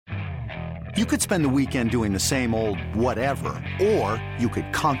You could spend the weekend doing the same old whatever, or you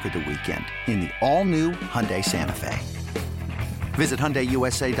could conquer the weekend in the all-new Hyundai Santa Fe. Visit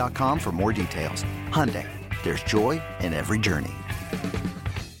HyundaiUSA.com for more details. Hyundai, there's joy in every journey.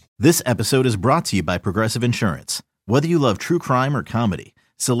 This episode is brought to you by Progressive Insurance. Whether you love true crime or comedy,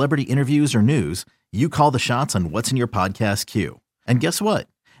 celebrity interviews or news, you call the shots on what's in your podcast queue. And guess what?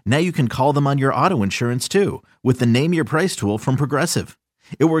 Now you can call them on your auto insurance too with the Name Your Price tool from Progressive.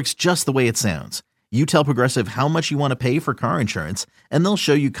 It works just the way it sounds. You tell Progressive how much you want to pay for car insurance, and they'll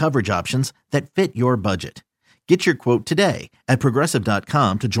show you coverage options that fit your budget. Get your quote today at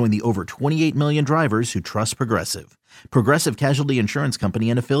Progressive.com to join the over 28 million drivers who trust Progressive. Progressive Casualty Insurance Company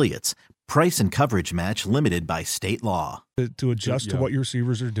and Affiliates. Price and coverage match limited by state law. To adjust to what your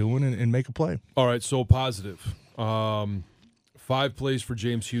receivers are doing and make a play. All right, so positive. 5 plays for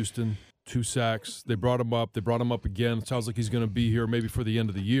James Houston. 2 sacks. They brought him up. They brought him up again. It sounds like he's going to be here maybe for the end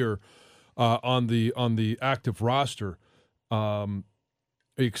of the year on the active roster. Are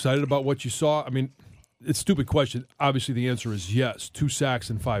you excited about what you saw? I mean, it's a stupid question. Obviously, the answer is yes. 2 sacks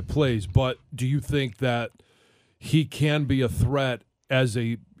and 5 plays. But do you think that he can be a threat as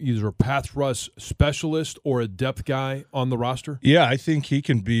either a pass rush specialist or a depth guy on the roster? Yeah, I think he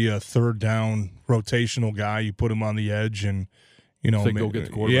can be a third down rotational guy. You put him on the edge and – go get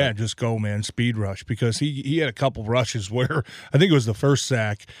the quarterback. Yeah, just go, man, speed rush. Because he had a couple rushes where I think it was the first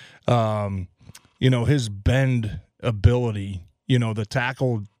sack, his bend ability, the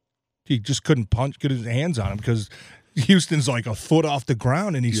tackle, he just couldn't get his hands on him because Houston's like a foot off the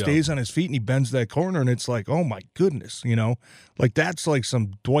ground and he stays on his feet and he bends that corner and it's like, oh my goodness, like that's like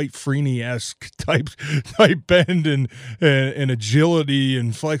some Dwight Freeney-esque type bend and agility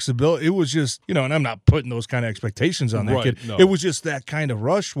and flexibility. It was just, and I'm not putting those kind of expectations on that kid. No. It was just that kind of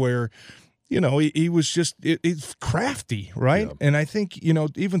rush where, he was just it's crafty, right? Yeah. And I think,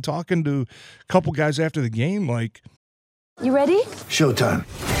 even talking to a couple guys after the game, like, you ready? Showtime.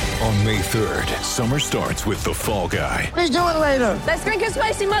 On May 3rd, summer starts with The Fall Guy. Let's do it later. Let's drink a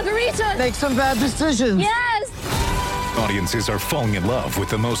spicy margarita. Make some bad decisions. Yes. Audiences are falling in love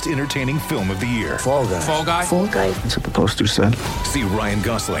with the most entertaining film of the year. Fall Guy. Fall Guy? Fall guy. That's what the poster said. See Ryan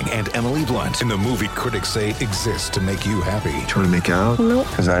Gosling and Emily Blunt in the movie critics say exists to make you happy. Trying to make it out? Nope.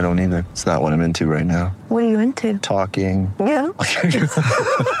 Because I don't either. It's not what I'm into right now. What are you into? Talking. Yeah.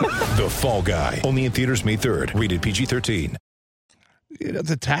 The Fall Guy. Only in theaters May 3rd. Rated PG-13.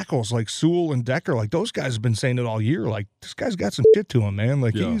 The tackles like Sewell and Decker, like those guys have been saying it all year. Like this guy's got some shit to him, man.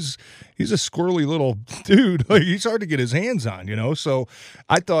 Like he's a squirrely little dude. Like he's hard to get his hands on, So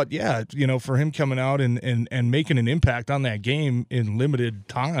I thought, for him coming out and making an impact on that game in limited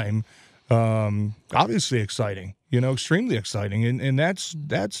time, obviously exciting. Extremely exciting, and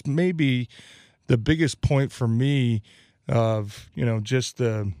that's maybe the biggest point for me of just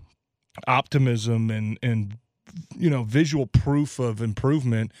the optimism and visual proof of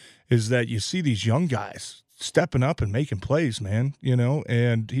improvement is that you see these young guys stepping up and making plays, man,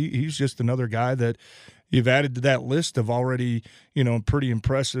 and he's just another guy that you've added to that list of already, pretty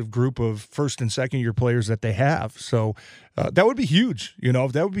impressive group of first and second year players that they have. So that would be huge,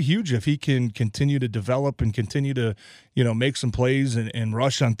 that would be huge if he can continue to develop and continue to, make some plays and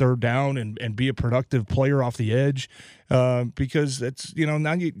rush on third down and be a productive player off the edge. Because that's,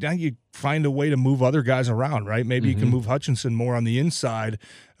 now you find a way to move other guys around, right? Maybe you can move Hutchinson more on the inside,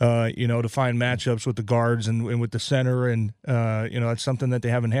 to find matchups with the guards and with the center. And, that's something that they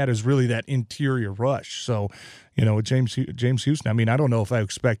haven't had is really that interior rush. So, with James Houston, I mean, I don't know if I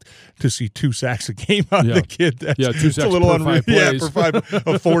expect to see 2 sacks a game out of the kid. That's, 2 sacks a little per 5 plays. for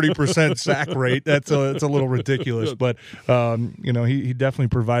a 40% sack rate. It's a little ridiculous. But, he definitely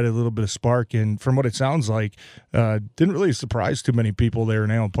provided a little bit of spark. And from what it sounds like, didn't really surprise too many people there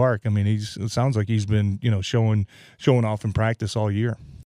in Allen Park. I mean, it sounds like he's been, showing off in practice all year.